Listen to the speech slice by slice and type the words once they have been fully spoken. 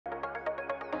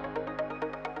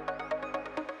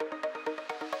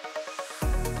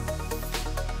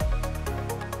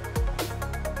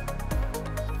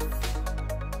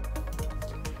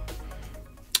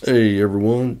Hey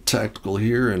everyone, Tactical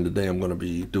here, and today I'm going to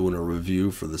be doing a review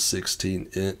for the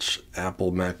 16-inch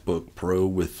Apple MacBook Pro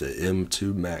with the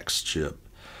M2 Max chip.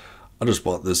 I just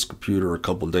bought this computer a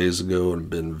couple days ago and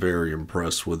been very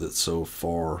impressed with it so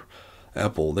far.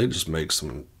 Apple, they just make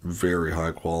some very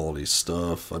high quality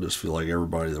stuff. I just feel like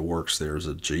everybody that works there is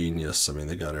a genius. I mean,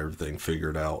 they got everything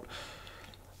figured out.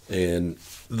 And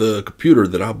the computer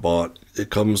that I bought, it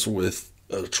comes with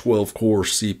a 12-core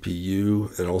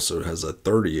CPU and also has a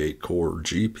 38-core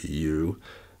GPU,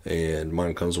 and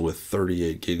mine comes with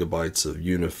 38 gigabytes of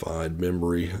unified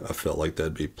memory. I felt like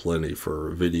that'd be plenty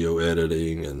for video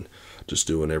editing and just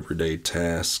doing everyday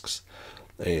tasks.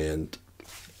 And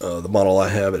the model I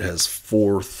have, it has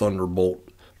 4 Thunderbolt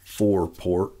 4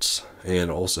 ports and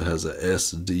also has a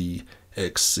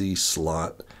SDXC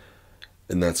slot,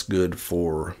 and that's good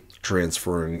for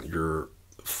transferring your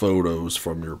photos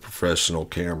from your professional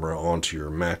camera onto your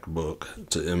MacBook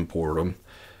to import them.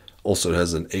 Also, it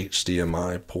has an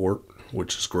HDMI port,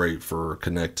 which is great for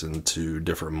connecting to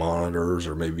different monitors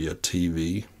or maybe a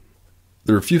TV.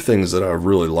 There are a few things that I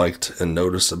really liked and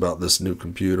noticed about this new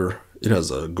computer. It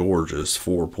has a gorgeous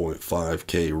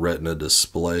 4.5K Retina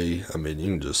display. I mean,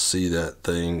 you can just see that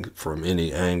thing from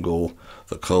any angle.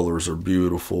 The colors are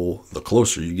beautiful. The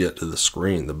closer you get to the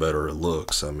screen, the better it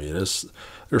looks. I mean,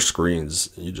 their screens,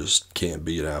 you just can't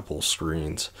beat Apple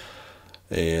screens.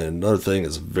 And another thing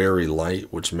is very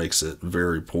light, which makes it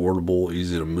very portable,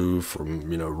 easy to move from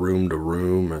room to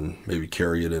room, and maybe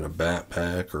carry it in a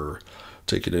backpack or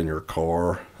take it in your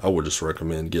car. I would just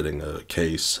recommend getting a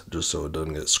case just so it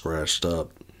doesn't get scratched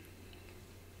up.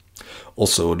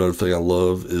 Also, another thing I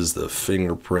love is the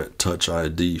fingerprint Touch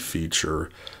ID feature.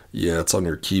 Yeah, it's on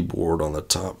your keyboard on the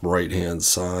top right hand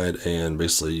side, and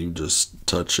basically you just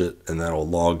touch it and that'll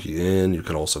log you in. You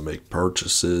can also make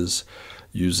purchases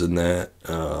using that.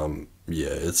 Yeah,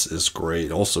 it's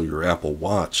great. Also, your Apple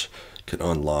Watch can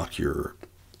unlock your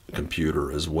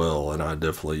computer as well, and I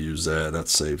definitely use that. That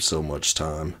saves so much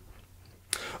time.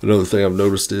 Another thing I've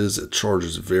noticed is it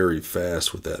charges very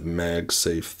fast with that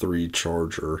MagSafe 3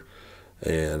 charger,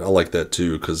 and I like that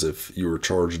too, because if you were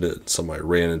charging it and somebody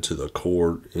ran into the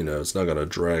cord, it's not going to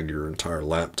drag your entire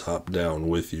laptop down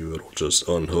with you. It'll just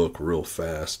unhook real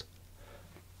fast.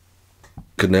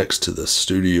 Connects to the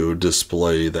Studio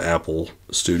Display, the Apple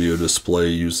Studio Display,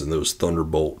 using those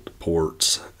Thunderbolt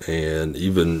ports, and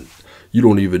you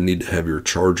don't even need to have your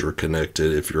charger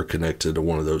connected. If you're connected to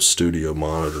one of those studio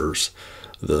monitors,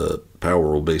 the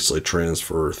power will basically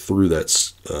transfer through that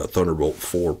Thunderbolt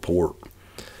 4 port.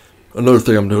 Another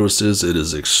thing I've noticed is it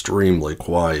is extremely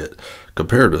quiet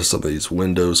compared to some of these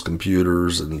Windows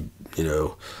computers and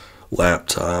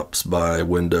laptops by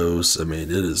Windows. I mean,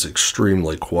 it is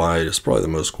extremely quiet. It's probably the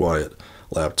most quiet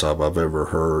laptop I've ever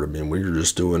heard. I mean, when you're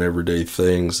just doing everyday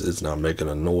things, it's not making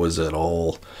a noise at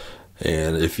all.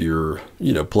 And if you're,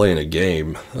 playing a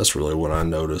game, that's really when I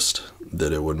noticed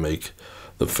that it would make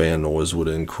the fan noise would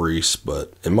increase.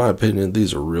 But in my opinion,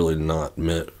 these are really not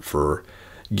meant for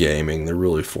gaming. They're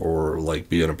really for like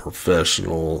being a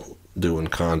professional, doing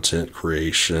content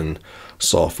creation,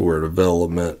 software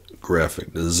development,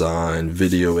 graphic design,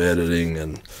 video editing,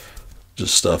 and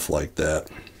just stuff like that.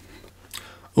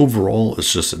 Overall,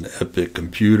 it's just an epic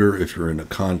computer if you're into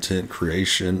content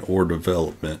creation or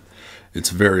development. It's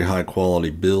very high quality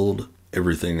build.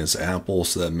 Everything is Apple,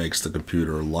 so that makes the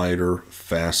computer lighter,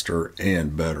 faster,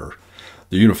 and better.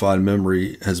 The unified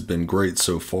memory has been great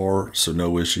so far, so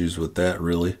no issues with that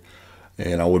really.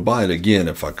 And I would buy it again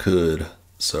if I could.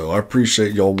 So I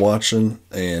appreciate y'all watching,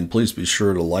 and please be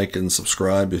sure to like and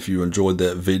subscribe if you enjoyed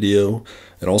that video.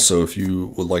 And also, if you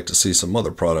would like to see some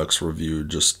other products reviewed,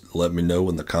 just let me know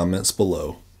in the comments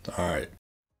below. All right.